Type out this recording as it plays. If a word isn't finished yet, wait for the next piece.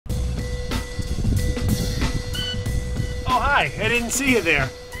Oh, hi. I didn't see you there.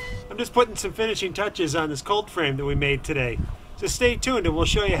 I'm just putting some finishing touches on this cold frame that we made today. So stay tuned and we'll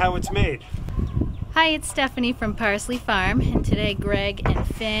show you how it's made. Hi, it's Stephanie from Parsley Farm, and today Greg and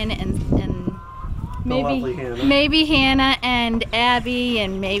Finn and maybe Hannah and Abby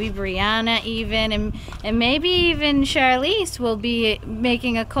and maybe Brianna even and maybe even Charlize will be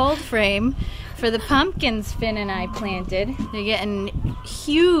making a cold frame for the pumpkins Finn and I planted. They're getting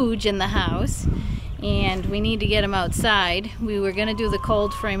huge in the house and we need to get them outside. We were going to do the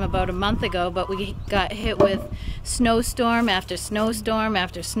cold frame about a month ago, but we got hit with snowstorm after snowstorm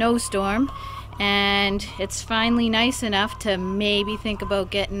after snowstorm, and it's finally nice enough to maybe think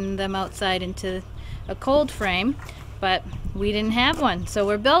about getting them outside into a cold frame, but we didn't have one, so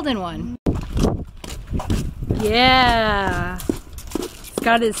we're building one. Yeah, he's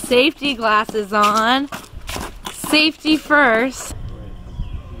got his safety glasses on. Safety first.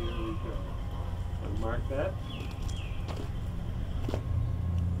 Mark that.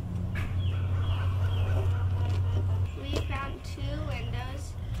 We found 2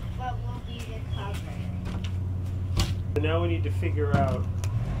 windows. What will be the cover? And now we need to figure out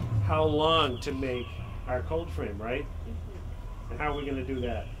how long to make our cold frame, right? And how are we going to do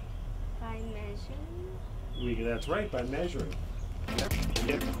that? By measuring. That's right, by measuring.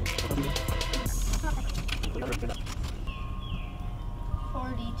 Yep.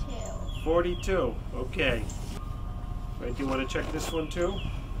 42. 42. Okay. Right, do you want to check this one too?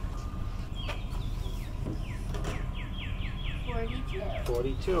 42.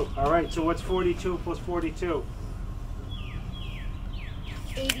 42. All right, so what's 42 plus 42?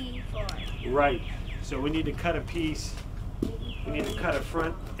 84. Right. So we need to cut a piece. We need to cut a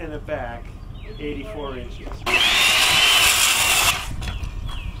front and a back, 84 inches.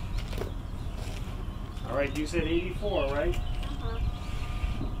 All right, you said 84, right?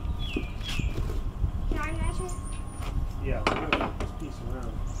 Can I measure? Yeah, we'll move this piece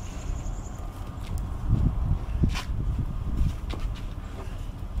around.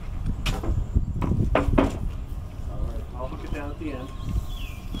 All right, I'll hook it down at the end.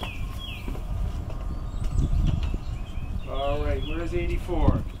 All right, where's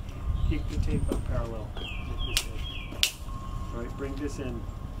 84? Keep the tape up parallel. All right, bring this in.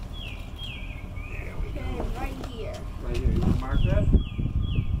 There we go. Okay, right here. Right here. You want to mark that?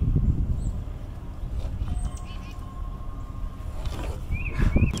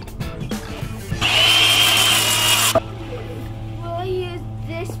 We'll use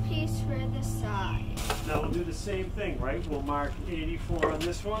this piece for the side. Now we'll do the same thing, right? We'll mark 84 on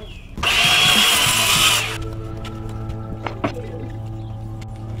this one.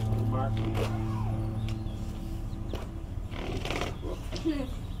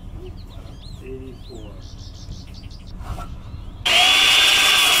 84.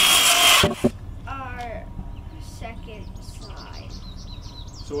 Our second side.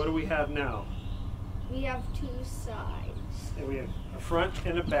 So what do we have now? We have 2 sides. And we have a front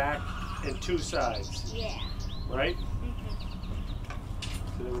and a back and 2 sides, Yeah. right?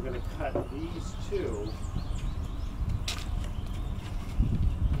 So then we're going to cut these 2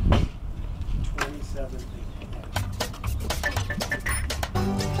 27 inches.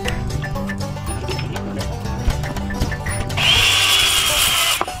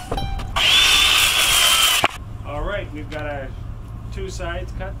 All right, we've got our 2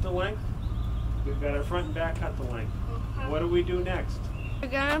 sides cut to length. We've got our front and back cut to length. What do we do next? We're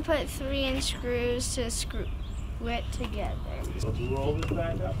gonna put 3-inch screws to screw it together. So let's roll this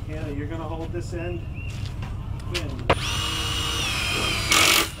back up. Hannah, you're going to hold this end.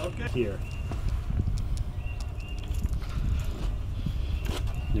 Okay. Here.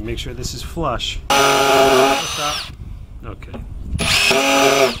 You make sure this is flush. Stop. Okay.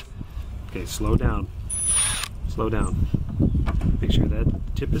 Okay, slow down. Slow down. Make sure that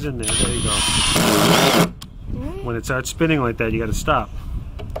tip is in there. There you go. When it starts spinning like that, you got to stop.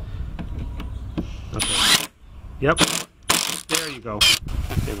 Okay. Yep. There you go.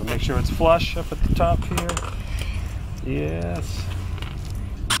 Okay, we'll make sure it's flush up at the top here. Yes.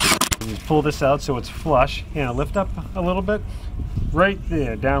 And you pull this out so it's flush. Yeah, lift up a little bit. Right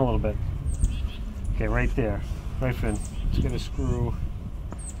there, down a little bit. Okay, right there. Right, Finn. Just gonna screw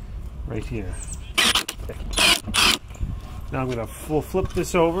right here. Okay. Now we'll flip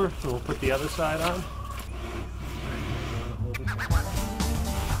this over and we'll put the other side on.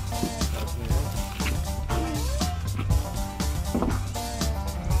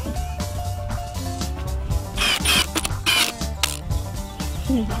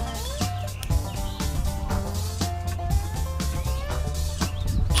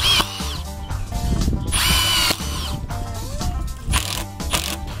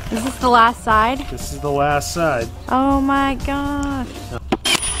 Is this the last side? This is the last side. Oh my gosh.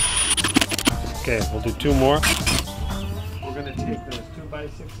 Okay, we'll do 2 more. We're going to take those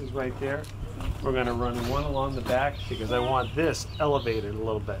 2x6s right there. We're going to run one along the back because I want this elevated a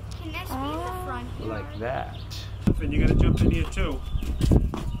little bit. Can this be the front here? Like that. And you're going to jump in here too.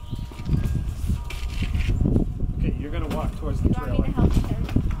 Okay, you're going to walk towards the You want me to trailer. help carry?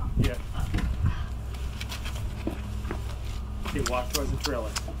 Yeah. Okay, walk towards the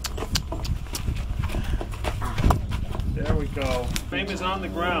trailer. There we go. Frame is on the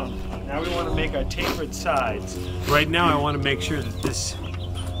ground. Now we want to make our tapered sides. Right now I want to make sure that this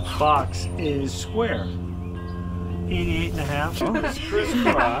box is square. 88.5. Oh, it's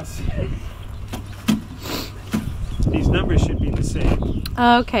crisscross. These numbers should be the same.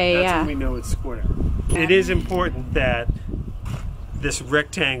 Okay, That's yeah. when we know it's square. It is important that this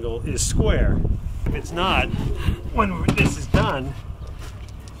rectangle is square. If it's not, when this is done,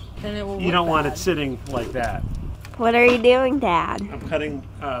 Then it will you don't want it sitting like that. What are you doing, Dad? I'm cutting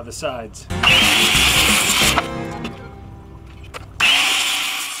the sides.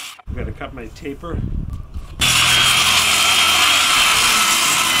 I'm going to cut my taper.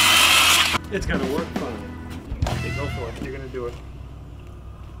 It's going to work fine. Okay, go for it. You're going to do it.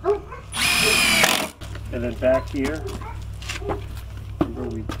 And then back here, remember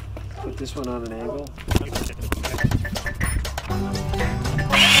we put this one on an angle.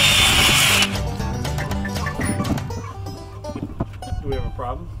 Do we have a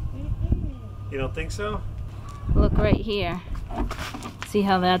problem? You don't think so? Look right here. See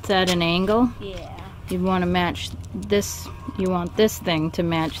how that's at an angle? Yeah. You'd want to match this, you want this thing to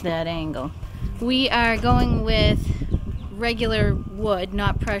match that angle. We are going with regular wood,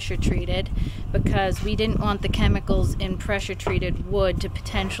 not pressure treated, because we didn't want the chemicals in pressure treated wood to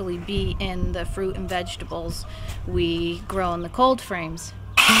potentially be in the fruit and vegetables we grow in the cold frames.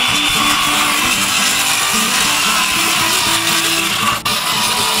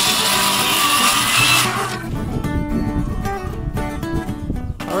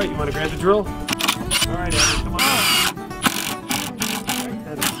 All right, you want to grab the drill? All right, Abby, come on.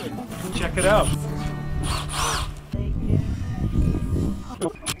 That's good. Check it out.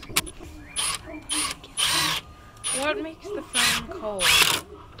 What makes the frame cold?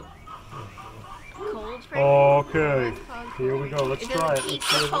 Cold frame? Okay, here we go. Let's try it. Let's see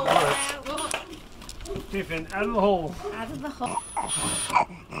if it works. Tiffin, out of the hole. Out of the hole.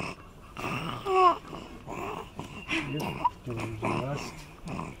 Just.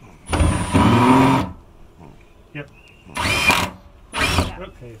 Yep.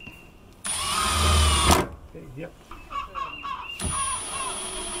 Okay. Okay, yep.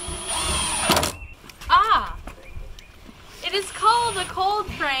 Ah! It is called a cold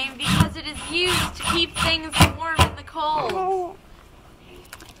frame because it is used to keep things warm in the cold.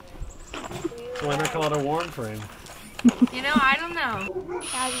 So why not call it a warm frame? You know, I don't know.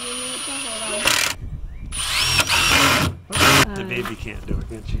 Daddy, you need to hold The baby can't do it,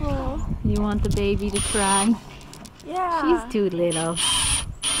 can she? on. You want the baby to try? Yeah. She's too little.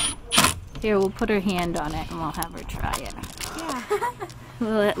 Here, we'll put her hand on it and we'll have her try it. Yeah.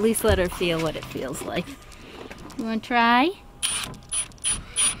 We'll at least let her feel what it feels like. You want to try?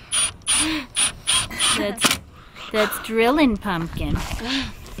 That's drilling pumpkin.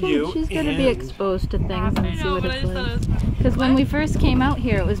 She's going to be exposed to things and see what it's like. Because when we first came out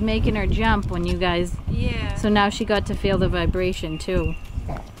here, it was making her jump when you guys... Yeah. So now she got to feel the vibration too.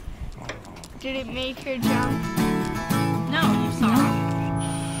 Did it make her jump? No, you saw it.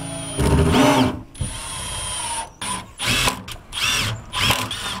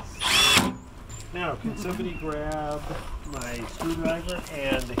 Now, can somebody grab my screwdriver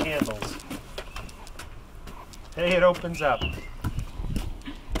and the handles? Hey, it opens up.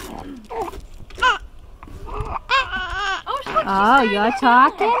 Oh, you're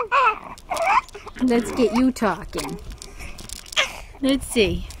talking? Let's get you talking. Let's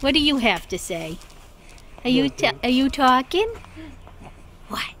see. What do you have to say? Are you talking?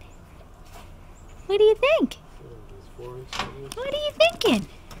 What? What do you think? What are you thinking?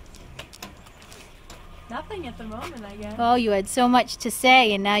 Nothing at the moment, I guess. Oh, you had so much to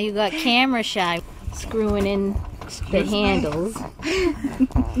say and now you got camera shy. Screwing in the handles. Can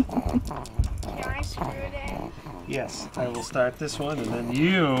I screw it in? Yes, I will start this one and then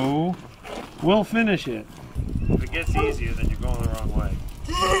you will finish it. If it gets easier, then you're going the wrong way.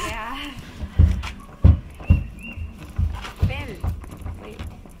 Yeah.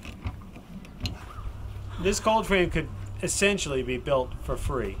 This cold frame could essentially be built for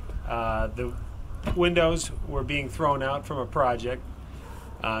free. The windows were being thrown out from a project,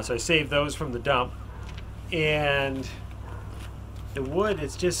 so I saved those from the dump. And the wood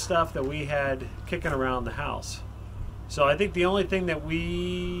is just stuff that we had kicking around the house. So I think the only thing that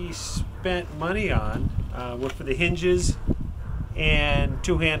we spent money on were for the hinges and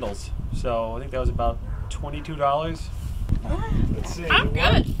 2 handles. So I think that was about $22. Let's see. I'm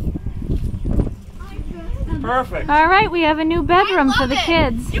good. Perfect. All right, we have a new bedroom for the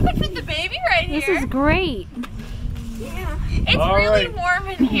kids. You could put the baby right This here. is great. It's All really right. warm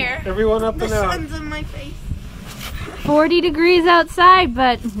in here. Everyone up and out. in my face. 40 degrees outside,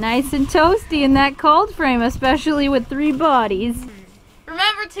 but nice and toasty in that cold frame, especially with 3 bodies.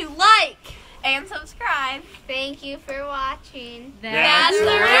 Remember to like and subscribe. Thank you for watching. That's the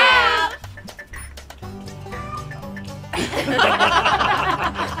wrap.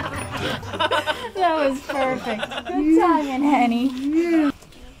 That was perfect. Good timing, Henny.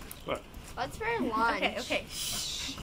 What's for lunch? Okay.